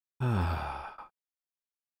It's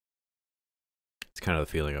kind of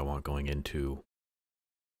the feeling I want going into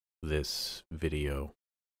this video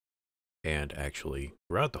and actually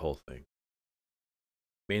throughout the whole thing.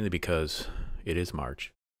 Mainly because it is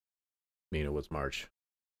March. I mean, it was March,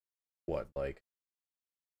 like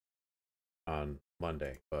on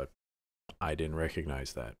Monday, but I didn't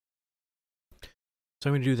recognize that. So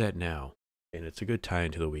I'm going to do that now, and it's a good tie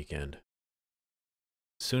into the weekend.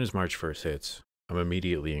 As soon as March 1st hits, I'm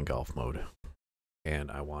immediately in golf mode,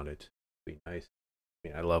 and I want it to be nice. I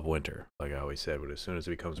mean, I love winter, like I always said, but as soon as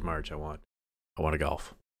it becomes March, I want to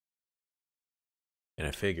golf. And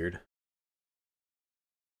I figured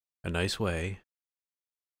a nice way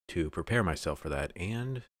to prepare myself for that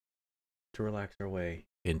and to relax our way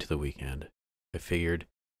into the weekend, I figured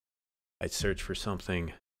I'd search for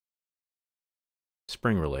something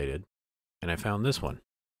spring related, and I found this one.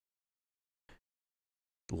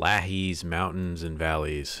 Lahey's Mountains and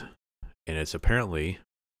Valleys, and it's apparently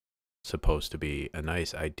supposed to be a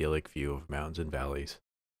nice idyllic view of mountains and valleys.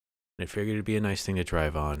 And I figured it'd be a nice thing to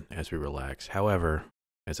drive on as we relax. However,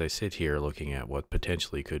 as I sit here looking at what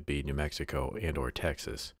potentially could be New Mexico and or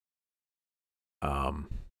Texas,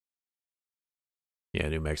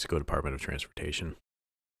 New Mexico Department of Transportation,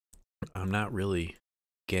 I'm not really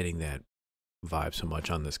getting that vibe so much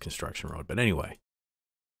on this construction road. But anyway,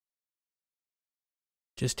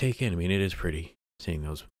 just take in. I mean, it is pretty seeing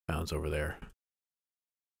those mountains over there.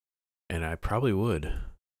 And I probably would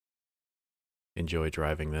enjoy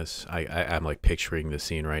driving this. I'm like picturing the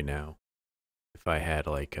scene right now. If I had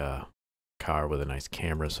like a car with a nice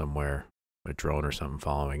camera somewhere, a drone or something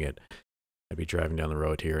following it, I'd be driving down the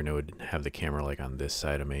road here and it would have the camera like on this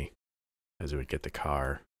side of me as it would get the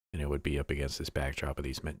car, and it would be up against this backdrop of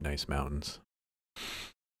these nice mountains.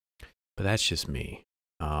 But that's just me.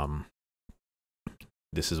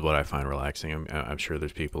 This is what I find relaxing. I'm sure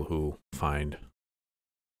there's people who find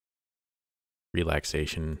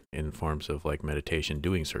relaxation in forms of like meditation,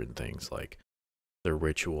 doing certain things like the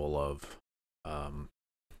ritual of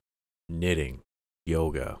knitting,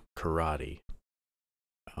 yoga, karate,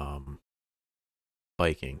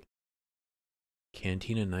 biking,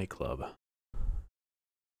 Cantina nightclub.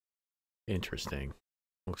 Interesting.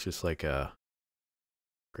 Looks just like a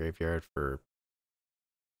graveyard for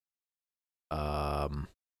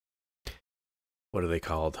what are they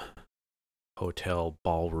called? Hotel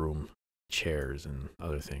ballroom chairs and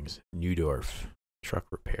other things. Neudorf truck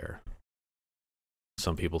repair.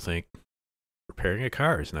 Some people think repairing a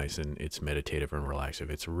car is nice and it's meditative and relaxive.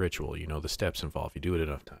 It's a ritual. You know the steps involved. You do it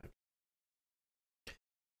enough times.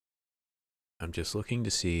 I'm just looking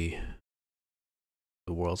to see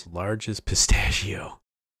the world's largest pistachio.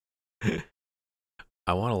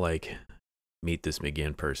 I want to like meet this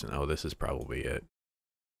McGinn person. Oh, this is probably it.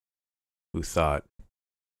 Who thought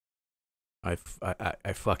I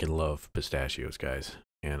fucking love pistachios, guys,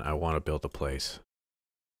 and I want to build a place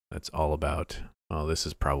that's all about. Oh, this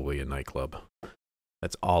is probably a nightclub.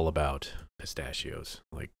 That's all about pistachios.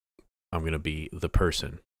 Like, I'm gonna be the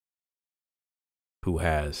person who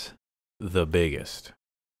has the biggest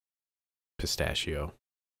pistachio,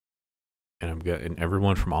 and and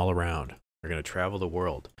everyone from all around are gonna travel the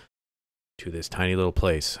world to this tiny little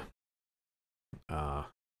place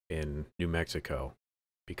in New Mexico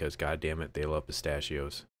because, God damn it, they love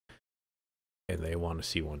pistachios and they want to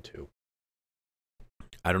see one too.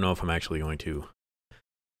 I don't know if I'm actually going to.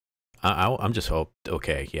 I'm just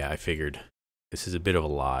okay. Yeah, I figured this is a bit of a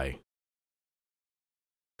lie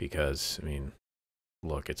because, I mean,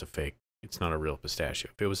 look, it's a fake. It's not a real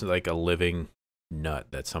pistachio. If it was like a living nut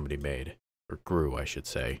that somebody made or grew, I should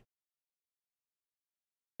say,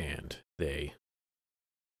 and they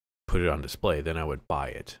put it on display, then I would buy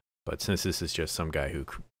it. But since this is just some guy who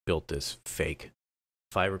built this fake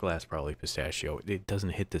fiberglass, probably pistachio, it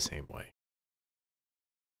doesn't hit the same way.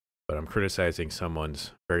 But I'm criticizing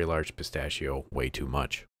someone's very large pistachio way too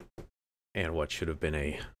much. And what should have been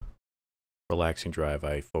a relaxing drive,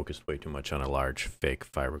 I focused way too much on a large fake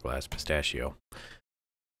fiberglass pistachio.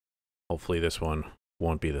 Hopefully this one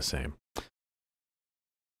won't be the same.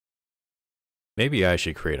 Maybe I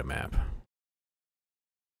should create a map.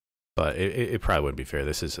 But it probably wouldn't be fair.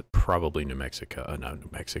 This is probably New Mexico. Not New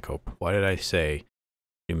Mexico. Why did I say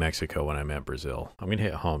New Mexico when I meant Brazil? I'm going to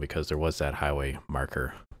hit home because there was that highway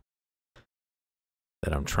marker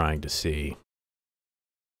that I'm trying to see.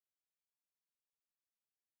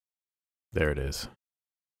 There it is.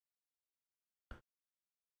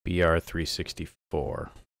 BR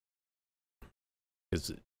 364.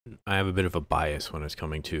 Because I have a bit of a bias when it's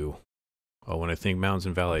coming to, when I think mountains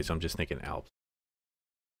and valleys, I'm just thinking Alps.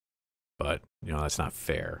 But, that's not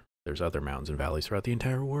fair. there's other mountains and valleys throughout the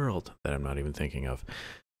entire world that I'm not even thinking of.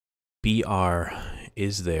 BR,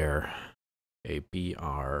 is there a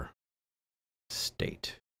BR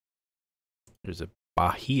state? There's a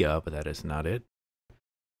Bahia, but that is not it.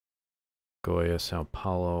 Goya, Sao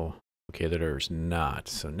Paulo. Okay, there's not.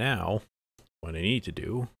 So now, what I need to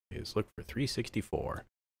do is look for 364.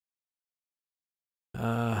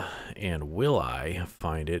 And will I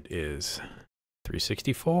find it is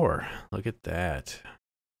 364. Look at that.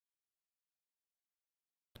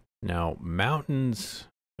 Now, mountains,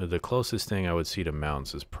 the closest thing I would see to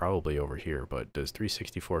mountains is probably over here, but does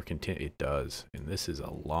 364 continue? It does, and this is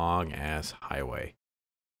a long-ass highway.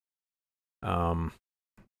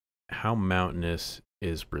 How mountainous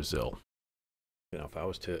is Brazil? Now, if I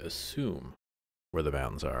was to assume where the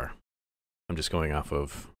mountains are, I'm just going off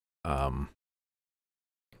of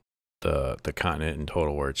the continent in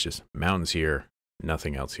total, where it's just mountains here,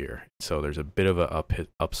 nothing else here. So there's a bit of a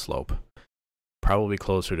upslope. Probably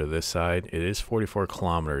closer to this side. It is 44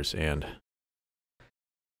 kilometers, and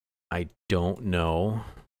I don't know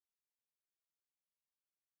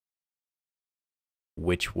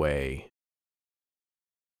which way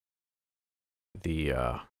the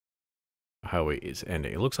highway is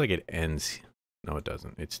ending. It looks like it ends. No, it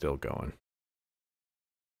doesn't. It's still going.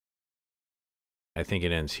 I think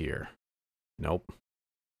it ends here. Nope.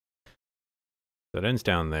 So it ends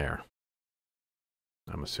down there,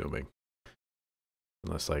 I'm assuming.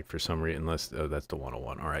 Unless, like, for some reason, unless that's the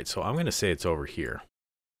 101. All right, so I'm going to say it's over here.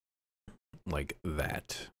 Like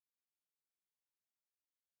that.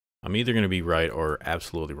 I'm either going to be right or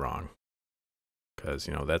absolutely wrong. Because,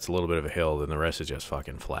 you know, that's a little bit of a hill, then the rest is just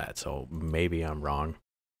fucking flat. So maybe I'm wrong.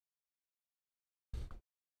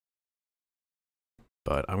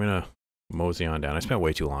 But I'm going to mosey on down. I spent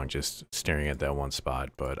way too long just staring at that one spot.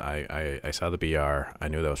 But I saw the BR. I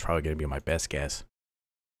knew that was probably going to be my best guess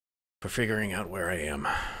for figuring out where I am.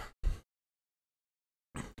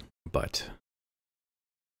 But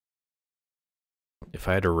if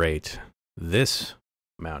I had to rate this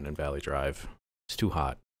mountain and valley drive, it's too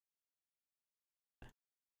hot.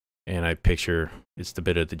 And I picture it's the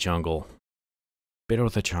bit of the jungle. Bit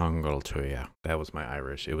of the jungle too, yeah. That was my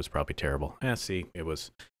Irish. It was probably terrible. See, it was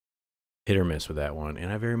hit or miss with that one,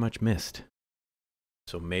 and I very much missed.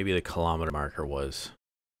 So maybe the kilometer marker was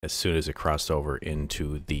as soon as it crossed over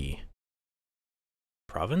into the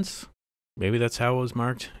province. Maybe that's how it was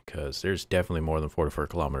marked, because there's definitely more than 44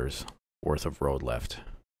 kilometers worth of road left.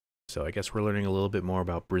 So I guess we're learning a little bit more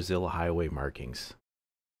about Brazil highway markings.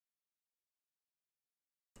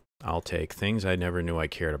 I'll take things I never knew I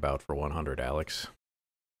cared about for 100, Alex.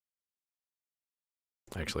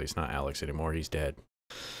 Actually, it's not Alex anymore. He's dead.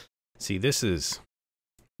 See, this is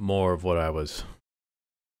more of what I was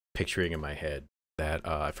picturing in my head. That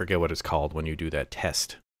I forget what it's called when you do that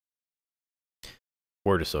test.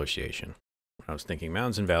 Word association. When I was thinking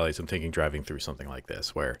mountains and valleys, I'm thinking driving through something like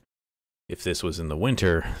this, where if this was in the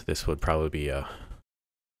winter, this would probably be a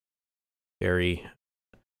very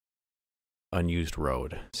unused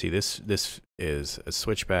road. See, this is a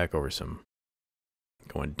switchback over some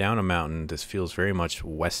going down a mountain. This feels very much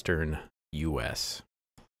western US,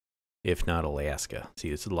 if not Alaska. See,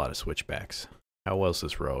 this is a lot of switchbacks. How well is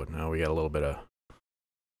this road? Now we got a little bit of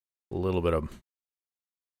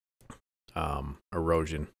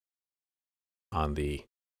erosion on the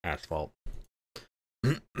asphalt.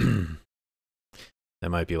 That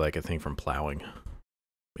might be like a thing from plowing.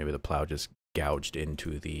 Maybe the plow just gouged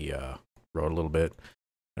into the road a little bit.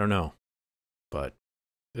 I don't know, but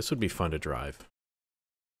this would be fun to drive.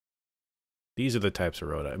 These are the types of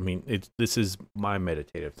road. I mean, this is my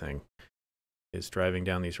meditative thing, is driving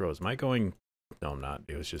down these roads. Am I going? No, I'm not.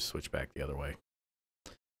 It was just switch back the other way.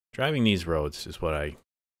 Driving these roads is what I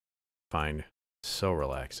find so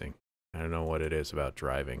relaxing. I don't know what it is about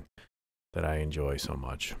driving that I enjoy so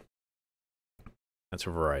much. That's a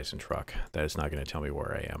Verizon truck. That is not going to tell me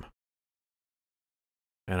where I am.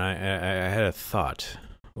 And I had a thought.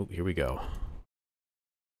 Oh, here we go.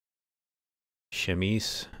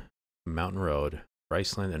 Chemise, Mountain Road,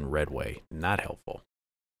 Riceland, and Redway. Not helpful.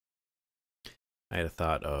 I had a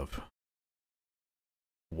thought of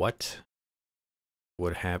what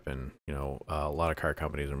would happen. You know, a lot of car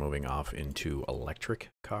companies are moving off into electric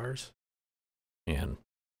cars. And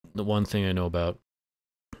the one thing I know about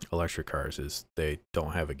electric cars is they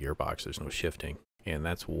don't have a gearbox. There's no shifting. And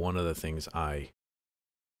that's one of the things I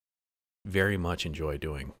very much enjoy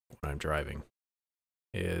doing when I'm driving,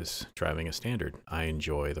 is driving a standard. I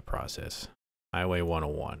enjoy the process. Highway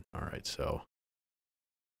 101. All right, so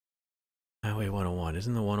Highway 101.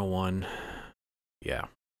 Isn't the 101? Yeah.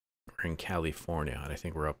 We're in California, and I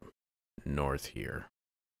think we're up north here.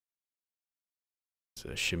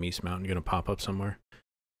 Is a Chemise Mountain going to pop up somewhere?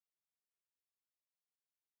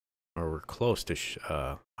 Or we're close to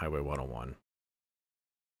Highway 101.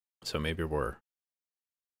 So maybe we're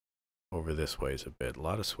over this ways a bit. A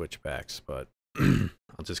lot of switchbacks, but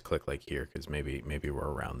I'll just click like here because maybe we're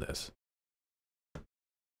around this.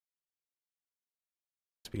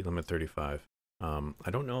 Speed limit 35. I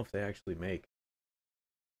don't know if they actually make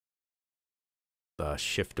the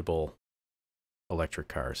shiftable electric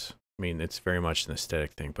cars. I mean, it's very much an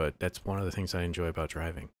aesthetic thing, but that's one of the things I enjoy about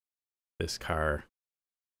driving. This car,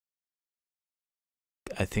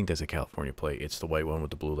 I think there's a California plate. It's the white one with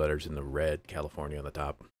the blue letters and the red California on the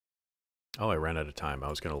top. Oh, I ran out of time. I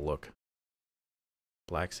was going to look.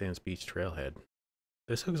 Black Sands Beach Trailhead.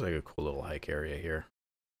 This looks like a cool little hike area here.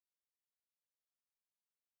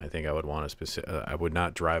 I think I would want a specific. I would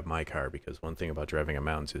not drive my car because one thing about driving in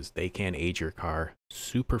mountains is they can age your car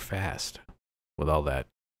super fast with all that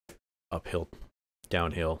uphill,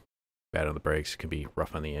 downhill, bad on the brakes, can be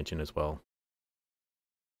rough on the engine as well.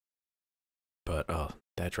 But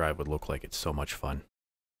that drive would look like it's so much fun.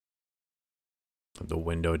 The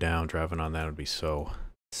window down, driving on that would be so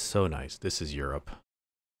nice. This is Europe.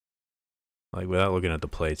 Like without looking at the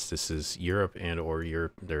plates, this is Europe or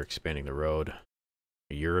Europe. They're expanding the road.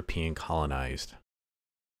 A European colonized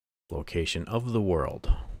location of the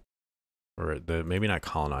world, or maybe not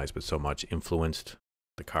colonized, but so much influenced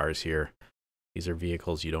the cars here. These are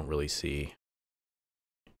vehicles you don't really see,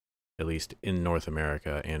 at least in North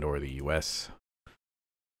America and or the U.S.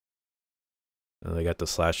 And they got the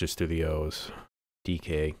Slasher Studios,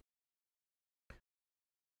 DK.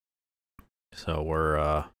 So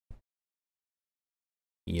we're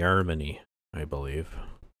Germany, I believe.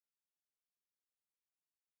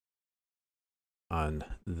 On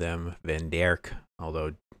them Van Derk,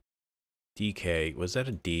 although DK, was that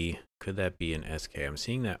a D? Could that be an SK? I'm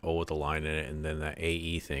seeing that O with a line in it, and then that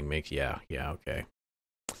AE thing makes, yeah, okay.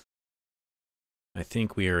 I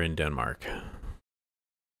think we are in Denmark.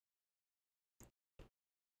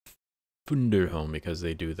 Funderholm, because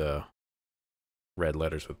they do the red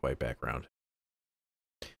letters with white background.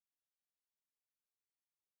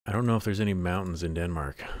 I don't know if there's any mountains in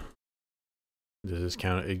Denmark. Does this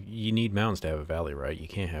count? You need mountains to have a valley, right? You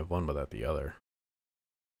can't have one without the other.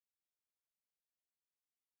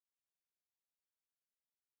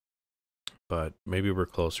 But maybe we're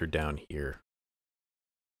closer down here.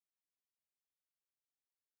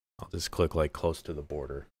 I'll just click like close to the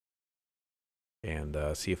border and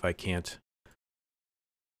see if I can't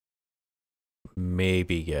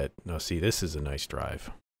maybe get, no, see, this is a nice drive.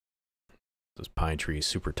 Those pine trees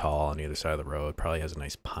super tall on either side of the road. Probably has a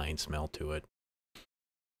nice pine smell to it.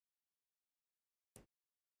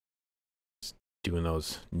 Doing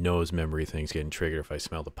those nose memory things getting triggered if I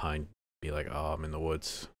smell the pine. Be like, oh, I'm in the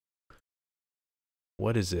woods.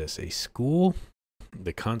 What is this? A school?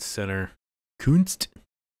 The Kunstcentret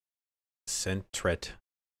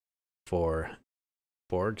for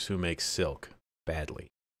Borgs who make silk badly.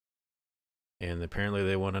 And apparently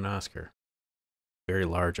they won an Oscar. Very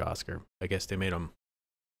large Oscar. I guess they made them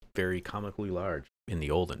very comically large in the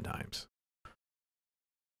olden times.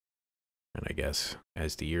 And I guess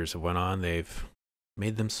as the years have went on, they've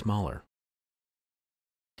made them smaller.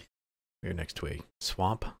 We're next to a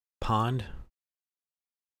swamp pond.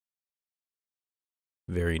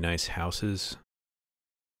 Very nice houses.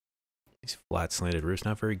 These flat slanted roofs,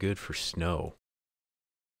 not very good for snow.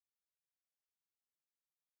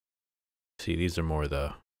 See, these are more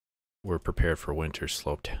we're prepared for winter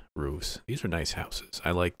sloped roofs. These are nice houses.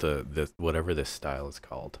 I like the whatever this style is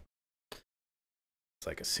called. It's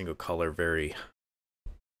like a single color, very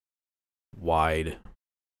wide,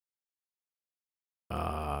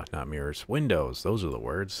 not mirrors, windows. Those are the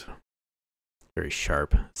words. Very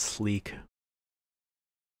sharp, sleek.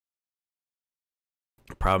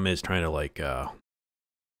 The problem is trying to like come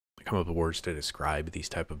up with words to describe these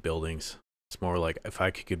type of buildings. It's more like if I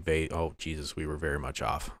could convey, oh Jesus, we were very much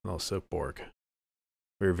off. Oh, Silkeborg.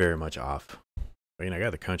 We were very much off. I mean, I got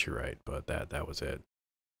the country right, but that was it.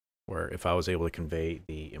 Where if I was able to convey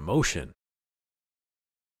the emotion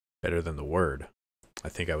better than the word, I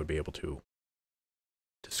think I would be able to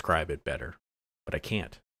describe it better. But I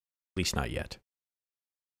can't. At least not yet.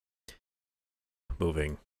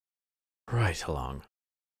 Moving right along.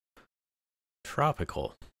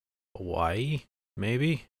 Tropical. Hawaii,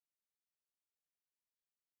 maybe?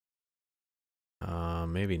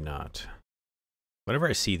 Maybe not. Whenever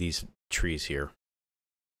I see these trees here,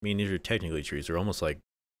 I mean, these are technically trees. They're almost like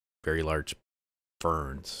very large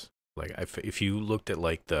ferns. Like if you looked at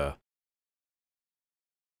like the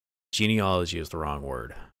genealogy is the wrong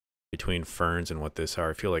word. between ferns and what this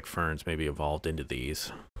are. I feel like ferns maybe evolved into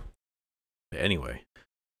these. But anyway,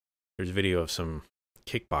 there's a video of some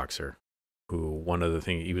kickboxer who one of the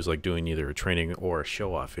things he was like doing either a training or a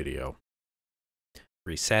show off video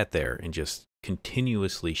where he sat there and just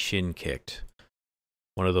continuously shin kicked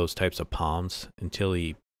one of those types of palms until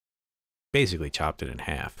he basically chopped it in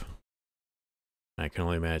half. And I can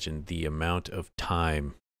only imagine the amount of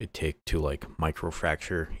time it take to like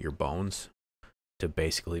microfracture your bones to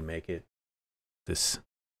basically make it this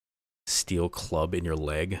steel club in your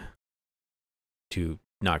leg to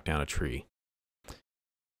knock down a tree.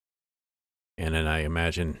 And then I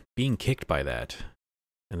imagine being kicked by that,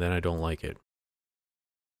 and then I don't like it.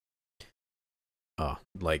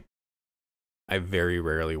 Like, I very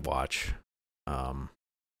rarely watch, we're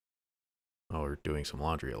doing some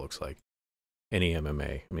laundry, it looks like, any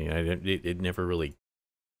MMA. I mean, it never really,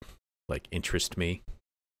 like, interested me.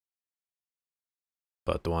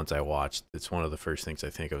 But the ones I watched, it's one of the first things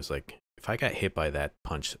I think. I was like, if I got hit by that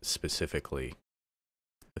punch specifically,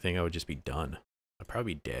 I think I would just be done. I'd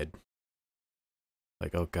probably be dead.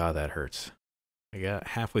 Like, oh god, that hurts. I got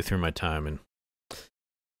halfway through my time, and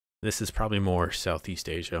this is probably more Southeast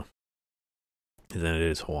Asia than it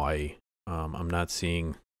is Hawaii. I'm not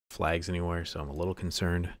seeing flags anywhere, so I'm a little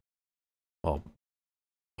concerned. Well,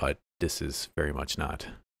 but this is very much not.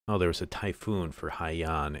 Oh, there was a typhoon for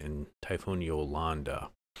Haiyan and Typhoon Yolanda.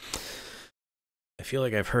 I feel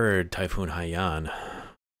like I've heard Typhoon Haiyan,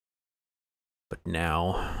 but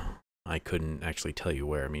now I couldn't actually tell you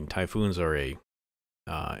where. I mean, typhoons are a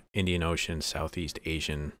Indian Ocean, Southeast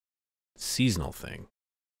Asian seasonal thing.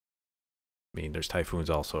 I mean, there's typhoons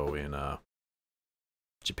also in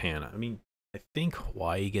Japan. I mean, I think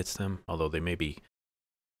Hawaii gets them, although they may be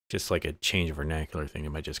just like a change of vernacular thing. They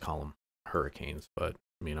might just call them hurricanes, but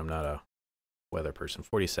I mean, I'm not a weather person.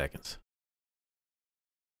 40 seconds.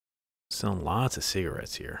 Selling lots of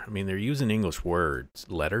cigarettes here. I mean, they're using English words,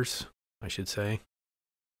 letters, I should say.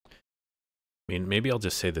 I mean, maybe I'll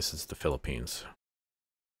just say this is the Philippines.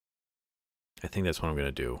 I think that's what I'm going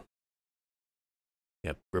to do.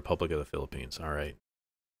 Yep, Republic of the Philippines. All right.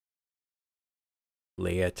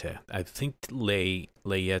 Leyte. I think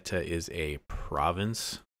Leyte is a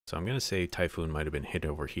province. So I'm going to say typhoon might have been hit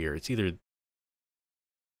over here. It's either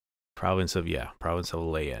province of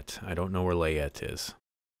Leyte. I don't know where Leyte is.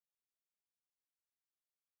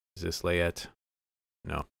 Is this Leyte?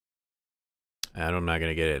 No. I'm not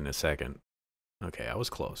going to get it in a second. Okay, I was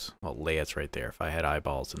close. Well, Leyte's right there. If I had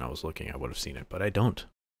eyeballs and I was looking, I would have seen it, but I don't.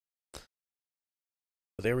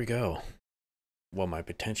 But there we go. Well, my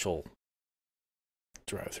potential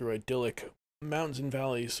drive through idyllic mountains and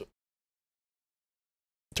valleys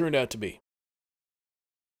turned out to be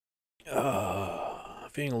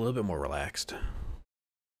feeling a little bit more relaxed.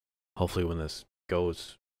 Hopefully when this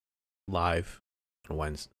goes live on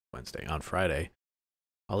Wednesday, on Friday,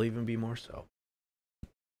 I'll even be more so.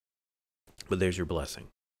 But there's your blessing.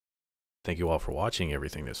 Thank you all for watching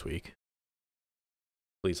everything this week.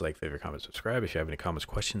 Please like, favorite, comment, subscribe. If you have any comments,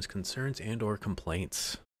 questions, concerns, and or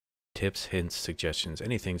complaints, tips, hints, suggestions,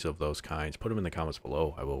 anything of those kinds, put them in the comments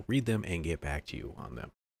below. I will read them and get back to you on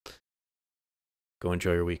them. Go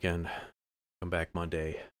enjoy your weekend. Come back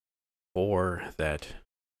Monday for that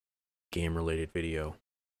game-related video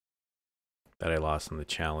that I lost in the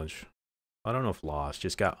challenge. I don't know if lost,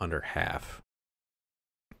 just got under half.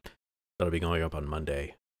 That'll be going up on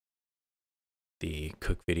Monday. The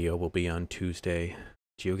cook video will be on Tuesday.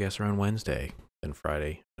 Geoguessr on Wednesday. Then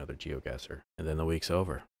Friday, another Geoguessr. And then the week's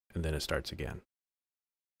over. And then it starts again.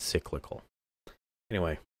 Cyclical.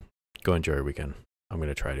 Anyway, go enjoy your weekend. I'm going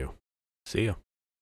to try to. See ya.